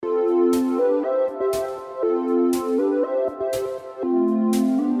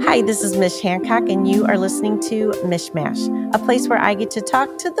Hi, this is Mish Hancock, and you are listening to Mishmash, a place where I get to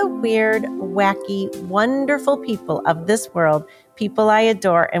talk to the weird, wacky, wonderful people of this world, people I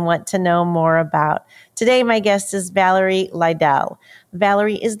adore and want to know more about. Today, my guest is Valerie Lydell.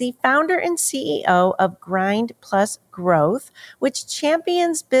 Valerie is the founder and CEO of Grind Plus Growth, which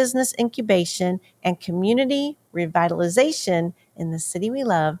champions business incubation and community revitalization in the city we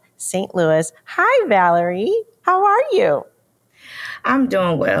love, St. Louis. Hi, Valerie. How are you? I'm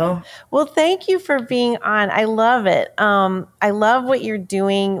doing well. Well, thank you for being on. I love it. I love what you're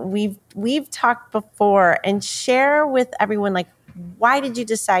doing. We've talked before, and share with everyone, like, why did you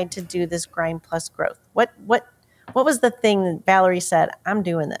decide to do this Grind Plus Growth? What was the thing that Valerie said, I'm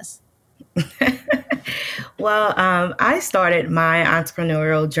doing this? Well, I started my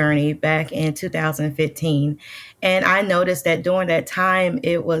entrepreneurial journey back in 2015. And I noticed that during that time,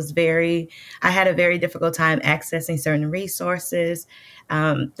 I had a very difficult time accessing certain resources,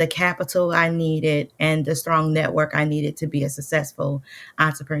 the capital I needed, and the strong network I needed to be a successful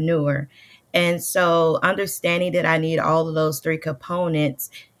entrepreneur. And so understanding that I need all of those three components,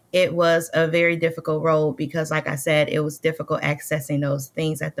 it was a very difficult road because, like I said, it was difficult accessing those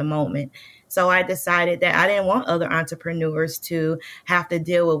things at the moment. So I decided that I didn't want other entrepreneurs to have to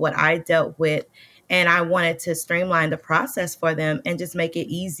deal with what I dealt with. And I wanted to streamline the process for them and just make it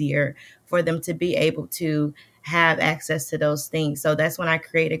easier for them to be able to have access to those things. So that's when I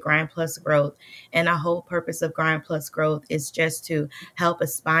created Grind Plus Growth. And the whole purpose of Grind Plus Growth is just to help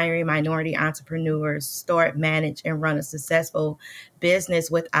aspiring minority entrepreneurs start, manage, and run a successful business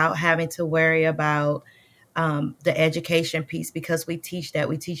without having to worry about the education piece, because we teach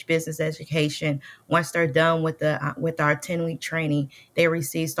business education. Once they're done with our 10-week training, they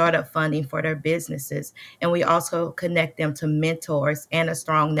receive startup funding for their businesses, and we also connect them to mentors and a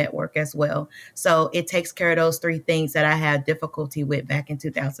strong network as well. So it takes care of those three things that I had difficulty with back in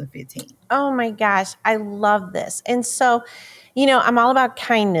 2015. Oh my gosh, I love this. And so, I'm all about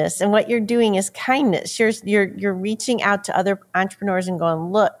kindness, and what you're doing is kindness. You're reaching out to other entrepreneurs and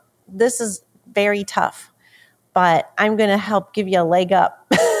going, look, this is very tough, but I'm going to help give you a leg up,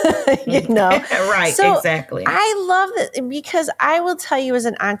 Right, So exactly. I love that, because I will tell you, as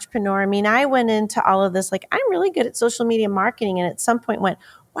an entrepreneur, I went into all of this, like, I'm really good at social media marketing. And at some point went,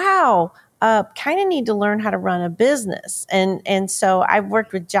 wow, kind of need to learn how to run a business. And so I've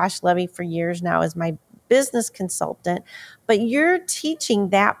worked with Josh Levy for years now as my business consultant, but you're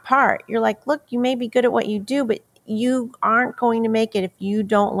teaching that part. You're like, look, you may be good at what you do, but you aren't going to make it if you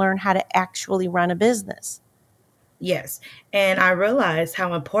don't learn how to actually run a business. Yes. And I realized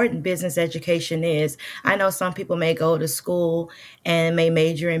how important business education is. I know some people may go to school and may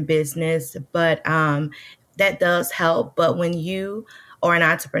major in business, but that does help. But when you are an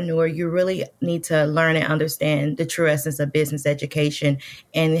entrepreneur, you really need to learn and understand the true essence of business education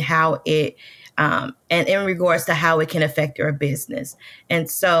and how and in regards to how it can affect your business. And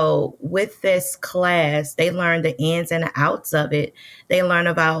so with this class, they learn the ins and the outs of it. They learn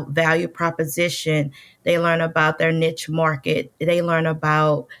about value proposition. They learn about their niche market. They learn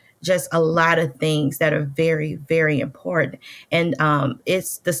about just a lot of things that are very, very important. And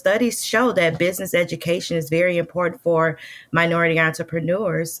the studies show that business education is very important for minority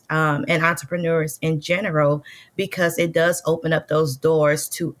entrepreneurs and entrepreneurs in general, because it does open up those doors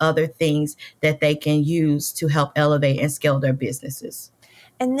to other things that they can use to help elevate and scale their businesses.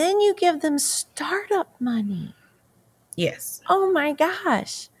 And then you give them startup money. Yes. Oh my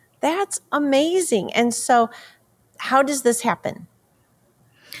gosh, that's amazing. And so how does this happen?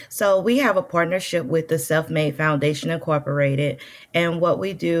 So we have a partnership with the Self-Made Foundation Incorporated, and what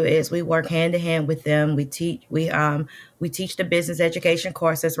we do is we work hand in hand with them. We teach the business education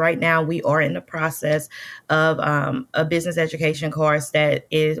courses. Right now, we are in the process of a business education course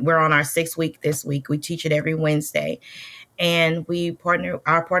we're on our 6th week this week. We teach it every Wednesday, and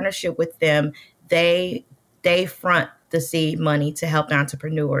our partnership with them. They front the seed money to help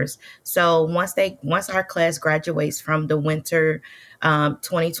entrepreneurs. So once our class graduates from the winter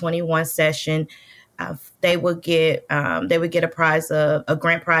 2021 session, they would get a grant prize of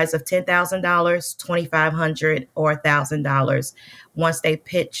 $10,000, $2,500, or $1,000 once they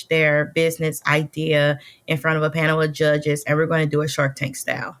pitch their business idea in front of a panel of judges, and we're going to do a Shark Tank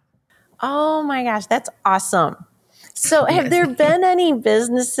style. Oh my gosh, that's awesome. So have there been any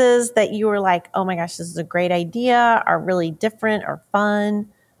businesses that you were like, oh my gosh, this is a great idea, are really different or fun?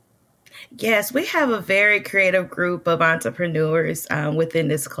 Yes, we have a very creative group of entrepreneurs within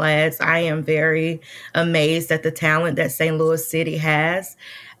this class. I am very amazed at the talent that St. Louis City has.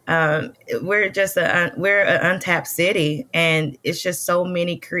 we're just we're an untapped city, and it's just so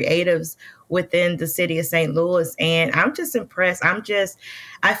many creatives within the city of St. Louis. And I'm just impressed.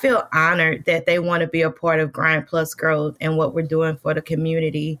 I feel honored that they want to be a part of Grind Plus Growth and what we're doing for the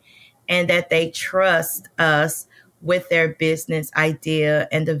community, and that they trust us with their business idea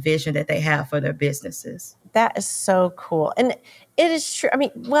and the vision that they have for their businesses. That is so cool. And it is true. I mean,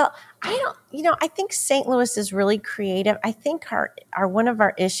 well, I think St. Louis is really creative. I think our one of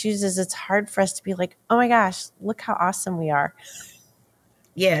our issues is it's hard for us to be like, oh my gosh, look how awesome we are.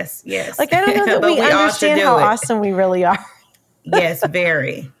 Yes, yes. Like, I don't know that we understand how awesome we really are. Yes,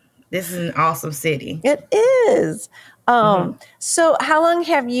 very. This is an awesome city. It is. So how long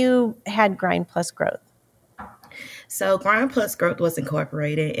have you had Grind Plus Growth? So Grind Plus Growth was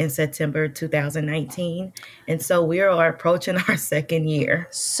incorporated in September 2019. And so we are approaching our second year.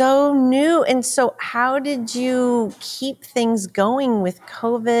 So new. And so how did you keep things going with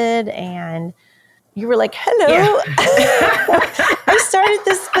COVID? And you were like, hello, yeah. I started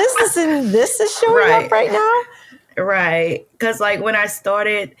this business and this is showing up right now. Right. Because like when I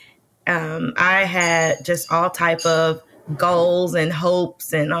started, I had just all type of goals and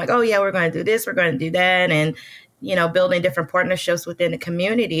hopes and like, oh yeah, we're going to do this, we're going to do that. And building different partnerships within the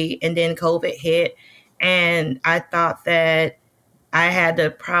community. And then COVID hit. And I thought that I had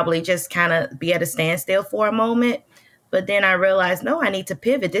to probably just kind of be at a standstill for a moment. But then I realized, no, I need to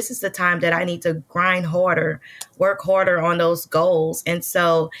pivot. This is the time that I need to grind harder, work harder on those goals. And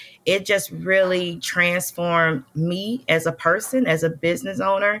so it just really transformed me as a person, as a business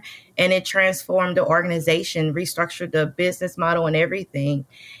owner. And it transformed the organization, restructured the business model and everything.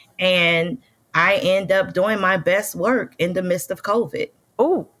 And I end up doing my best work in the midst of COVID.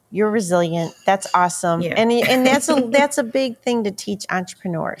 Oh, you're resilient. That's awesome. Yeah. And that's a big thing to teach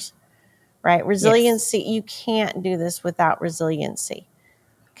entrepreneurs, right? Resiliency. Yes. You can't do this without resiliency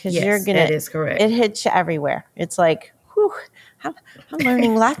because that is correct. It hits you everywhere. It's like, whew, I'm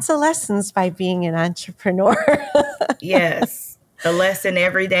learning lots of lessons by being an entrepreneur. Yes. A lesson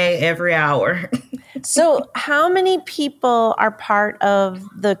every day, every hour. So how many people are part of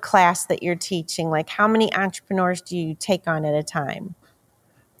the class that you're teaching? Like how many entrepreneurs do you take on at a time?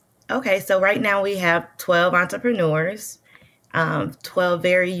 Okay, so right now we have 12 entrepreneurs, 12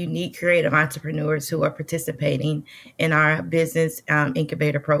 very unique creative entrepreneurs who are participating in our business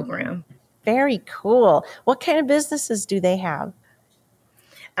incubator program. Very cool. What kind of businesses do they have?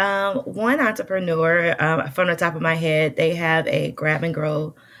 One entrepreneur, from the top of my head, they have a grab and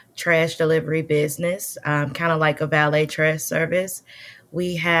go trash delivery business, kind of like a valet trash service.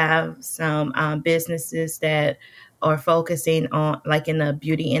 We have some businesses that are focusing on like in the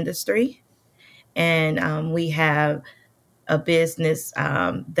beauty industry. And we have a business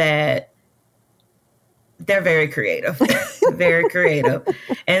that they're very creative, very creative.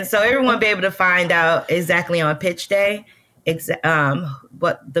 And so everyone will be able to find out exactly on pitch day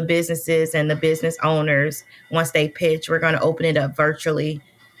what the businesses and the business owners, once they pitch, we're going to open it up virtually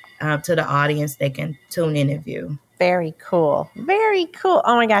to the audience. They can tune in and view. Very cool. Very cool.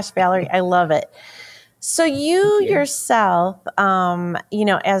 Oh my gosh, Valerie, I love it. So you yourself,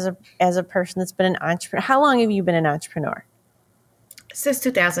 as a person that's been an entrepreneur, how long have you been an entrepreneur? Since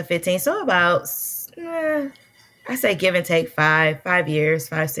 2015. So about, I say give and take 5 years,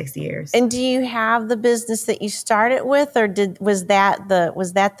 6 years. And do you have the business that you started with, or was that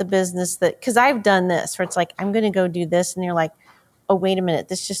the business that, because I've done this where it's like, I'm going to go do this. And you're like, oh, wait a minute,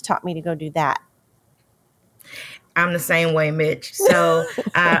 this just taught me to go do that. I'm the same way, Mitch. So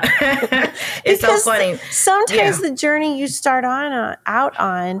it's so funny. Sometimes the journey you start out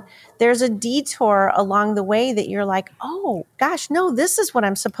on, there's a detour along the way that you're like, oh gosh, no, this is what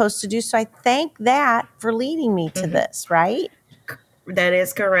I'm supposed to do. So I thank that for leading me to this, right? That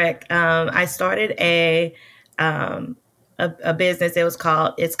is correct. I started a business.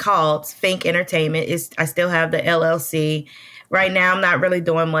 It's called Fink Entertainment. I still have the LLC. Right now, I'm not really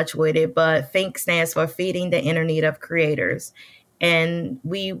doing much with it, but FINK stands for Feeding the Inner Need of Creators. And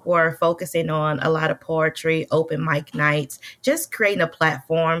we were focusing on a lot of poetry, open mic nights, just creating a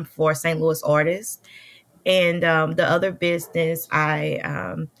platform for St. Louis artists. And the other business,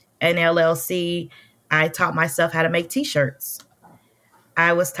 an LLC, I taught myself how to make T-shirts.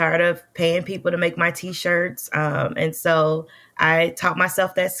 I was tired of paying people to make my T-shirts. And so I taught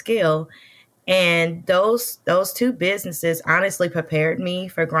myself that skill. And those two businesses honestly prepared me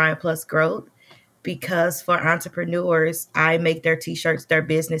for Grind Plus Growth, because for entrepreneurs, I make their T-shirts, their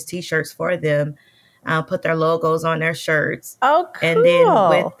business T-shirts for them, put their logos on their shirts. Oh, cool.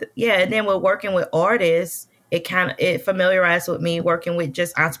 And then with working with artists, it familiarized with me working with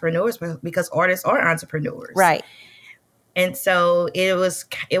just entrepreneurs, because artists are entrepreneurs. Right. And so it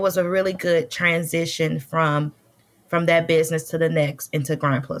was a really good transition from that business to the next into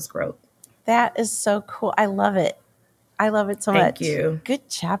Grind Plus Growth. That is so cool. I love it. I love it so Thank much. you. Good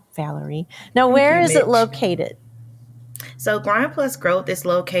job, Valerie. Now, Thank where you, is it Mitch. located? So Grind Plus Growth is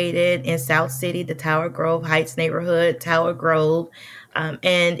located in South City, the Tower Grove Heights neighborhood, Tower Grove,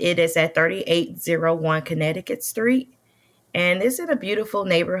 and it is at 3801 Connecticut Street. And it's in a beautiful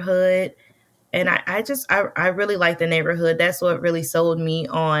neighborhood. And I really like the neighborhood. That's what really sold me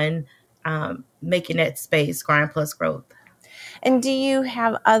on making that space, Grind Plus Growth. And do you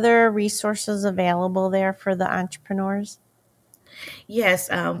have other resources available there for the entrepreneurs? Yes,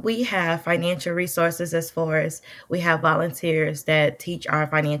 we have financial resources as far as we have volunteers that teach our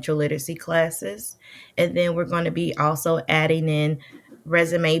financial literacy classes. And then we're going to be also adding in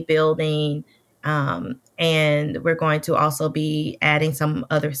resume building. And we're going to also be adding some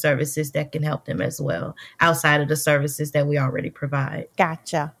other services that can help them as well, outside of the services that we already provide.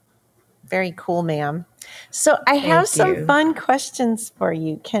 Gotcha. Very cool, ma'am. So I have some fun questions for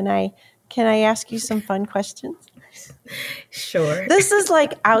you. Can I ask you some fun questions? Sure. This is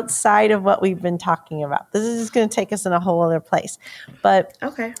like outside of what we've been talking about. This is just going to take us in a whole other place. But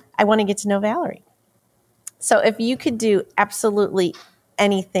Okay. I want to get to know Valerie. So if you could do absolutely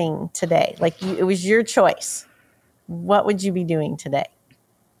anything today, it was your choice, what would you be doing today?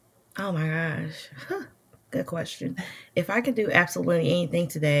 Oh my gosh. Good question. If I could do absolutely anything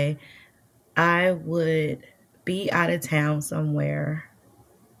today, I would be out of town somewhere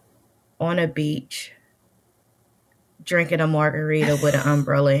on a beach drinking a margarita with an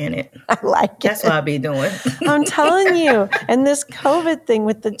umbrella in it. I like it. That's what I'll be doing. I'm telling you. And this COVID thing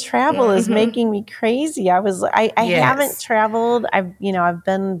with the travel is making me crazy. I Yes. haven't traveled. I've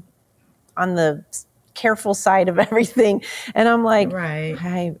been on the careful side of everything. And I'm like, Right.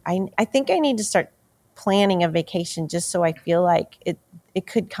 I think I need to start planning a vacation just so I feel like it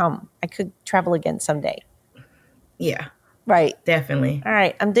could come. I could travel again someday. Yeah, Right. definitely. All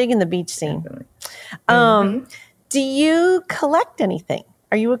right. I'm digging the beach scene. Definitely. Do you collect anything?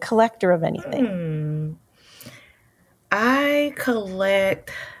 Are you a collector of anything? I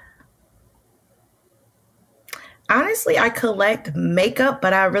collect. Honestly, I collect makeup,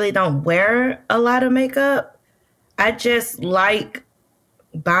 but I really don't wear a lot of makeup. I just like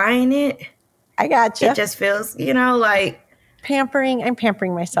buying it. I gotcha. It just feels, like Pampering. I'm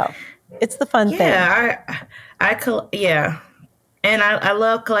pampering myself. It's the fun thing. yeah. And I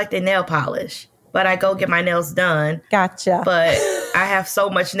love collecting nail polish, but I go get my nails done. Gotcha. But I have so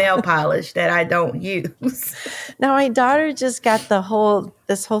much nail polish that I don't use. Now my daughter just got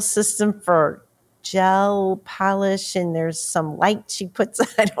this whole system for gel polish, and there's some light she puts.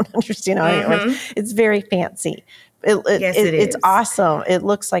 I don't understand how it works. It's very fancy. Yes, it is. It's awesome. It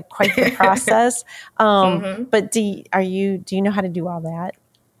looks like quite the process. But do you know how to do all that?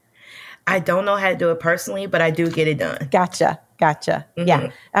 I don't know how to do it personally, but I do get it done. Gotcha.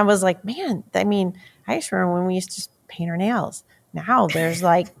 Yeah. I was like, man, I just remember when we used to just paint our nails. Now there's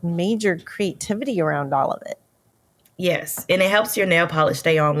like major creativity around all of it. Yes. And it helps your nail polish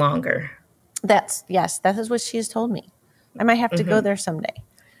stay on longer. That is what she has told me. I might have to go there someday.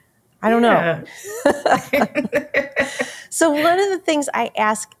 I don't know. So one of the things I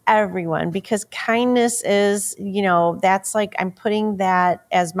ask everyone, because kindness is, that's like I'm putting that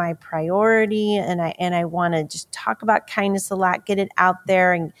as my priority, and I want to just talk about kindness a lot, get it out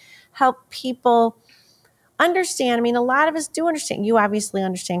there and help people understand. A lot of us do understand. You obviously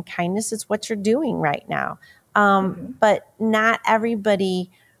understand kindness. It's what you're doing right now. But not everybody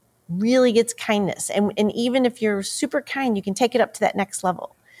really gets kindness. And even if you're super kind, you can take it up to that next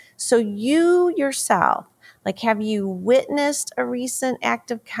level. So you yourself, have you witnessed a recent act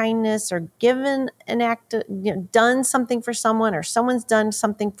of kindness, or given an act of, done something for someone, or someone's done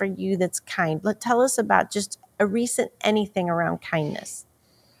something for you that's kind? Tell us about just a recent anything around kindness.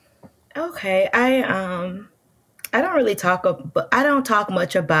 Okay. I don't really I don't talk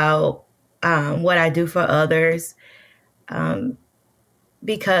much about what I do for others,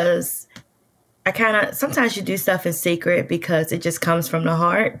 because sometimes you do stuff in secret because it just comes from the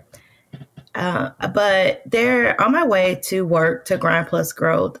heart. But on my way to work to Grind Plus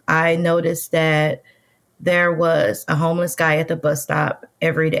Growth, I noticed that there was a homeless guy at the bus stop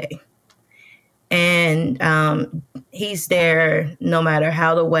every day. And he's there no matter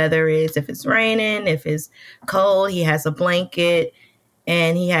how the weather is. If it's raining, if it's cold, he has a blanket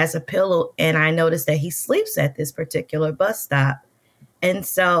and he has a pillow. And I noticed that he sleeps at this particular bus stop. And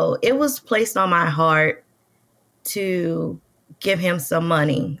so it was placed on my heart to give him some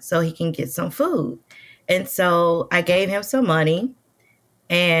money so he can get some food. And so I gave him some money,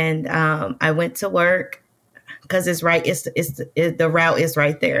 and I went to work, because it's right. The route is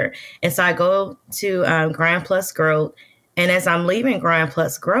right there. And so I go to Grand Plus Growth. And as I'm leaving Grand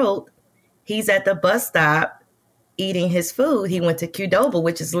Plus Growth, he's at the bus stop eating his food. He went to Qdoba,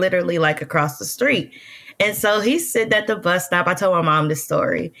 which is literally like across the street. And so he's sitting at the bus stop. I told my mom this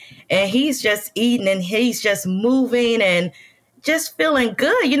story. And he's just eating and he's just moving and just feeling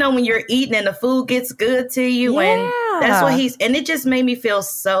good. You know, when you're eating and the food gets good to you. Yeah. And that's what and it just made me feel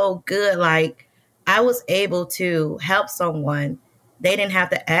so good. Like I was able to help someone. They didn't have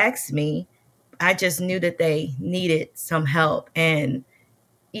to ask me. I just knew that they needed some help. And,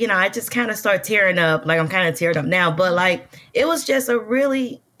 you know, I just kind of start tearing up. Like I'm kind of teared up now. But like it was just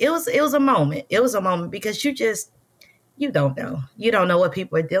it was a moment. It was a moment because you don't know. You don't know what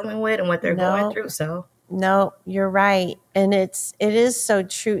people are dealing with and what they're going through. So no, you're right. And it is so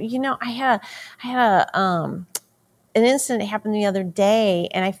true. You know, I had an incident happen the other day,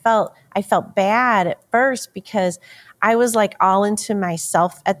 and I felt bad at first because I was like all into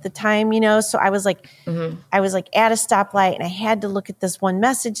myself at the time, you know? So I was like, I was like at a stoplight and I had to look at this one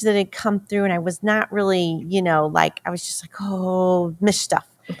message that had come through, and I was not really, you know, like, I was just like, oh, Mish stuff.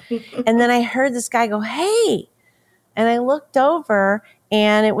 And then I heard this guy go, hey, and I looked over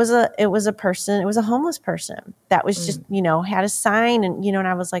and it was a homeless person that was just, you know, had a sign, and, you know, and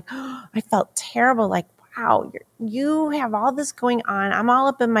I was like, oh, I felt terrible. Like, wow, you have all this going on. I'm all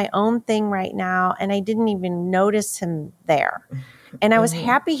up in my own thing right now. And I didn't even notice him there. And I was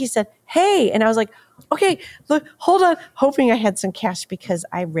happy he said, hey, and I was like, okay, look, hold on, hoping I had some cash because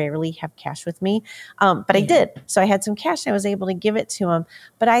I rarely have cash with me. But I did. So I had some cash and I was able to give it to him.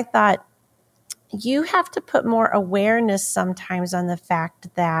 But I thought, you have to put more awareness sometimes on the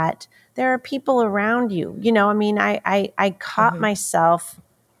fact that there are people around you. You know, I mean, I caught myself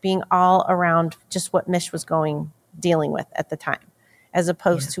being all around just what Mish was dealing with at the time, as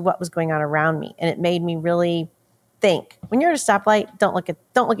opposed to what was going on around me. And it made me really think, when you're at a stoplight, don't look at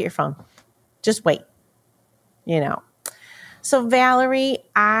your phone. Just wait, you know? So Valerie,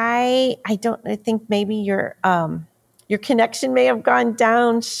 I think maybe your connection may have gone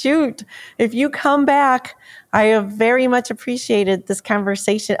down. Shoot. If you come back, I have very much appreciated this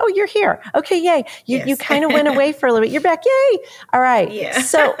conversation. Oh, you're here. Okay, yay. You kind of went away for a little bit. You're back. Yay. All right. Yeah.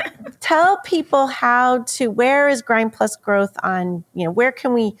 So tell people where is Grand Plus Growth on, you know, where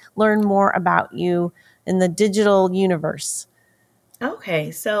can we learn more about you in the digital universe? Okay,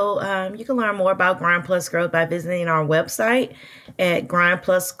 so you can learn more about Grind Plus Growth by visiting our website at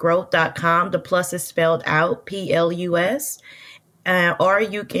grindplusgrowth.com. The plus is spelled out, PLUS. Or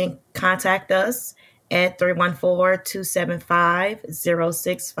you can contact us at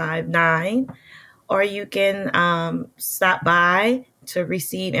 314-275-0659. Or you can stop by to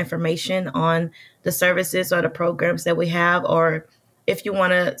receive information on the services or the programs that we have. Or if you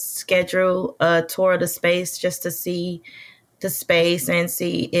want to schedule a tour of the space just to see the space and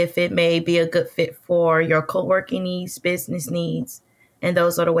see if it may be a good fit for your co-working needs, business needs, and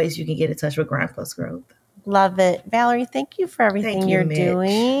those are the ways you can get in touch with Grind Plus Growth. Love it. Valerie, thank you for everything you're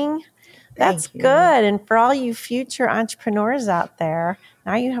doing. That's good. And for all you future entrepreneurs out there,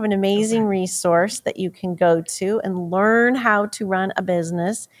 now you have an amazing resource that you can go to and learn how to run a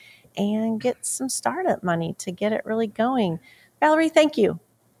business and get some startup money to get it really going. Valerie, thank you.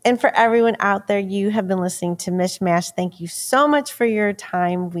 And for everyone out there, you have been listening to Mishmash. Thank you so much for your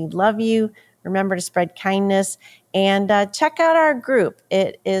time. We love you. Remember to spread kindness and check out our group.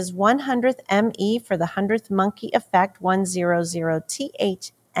 It is 100th ME for the 100th Monkey Effect,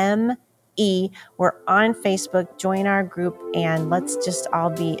 100THME. We're on Facebook. Join our group and let's just all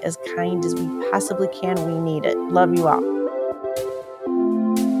be as kind as we possibly can. We need it. Love you all.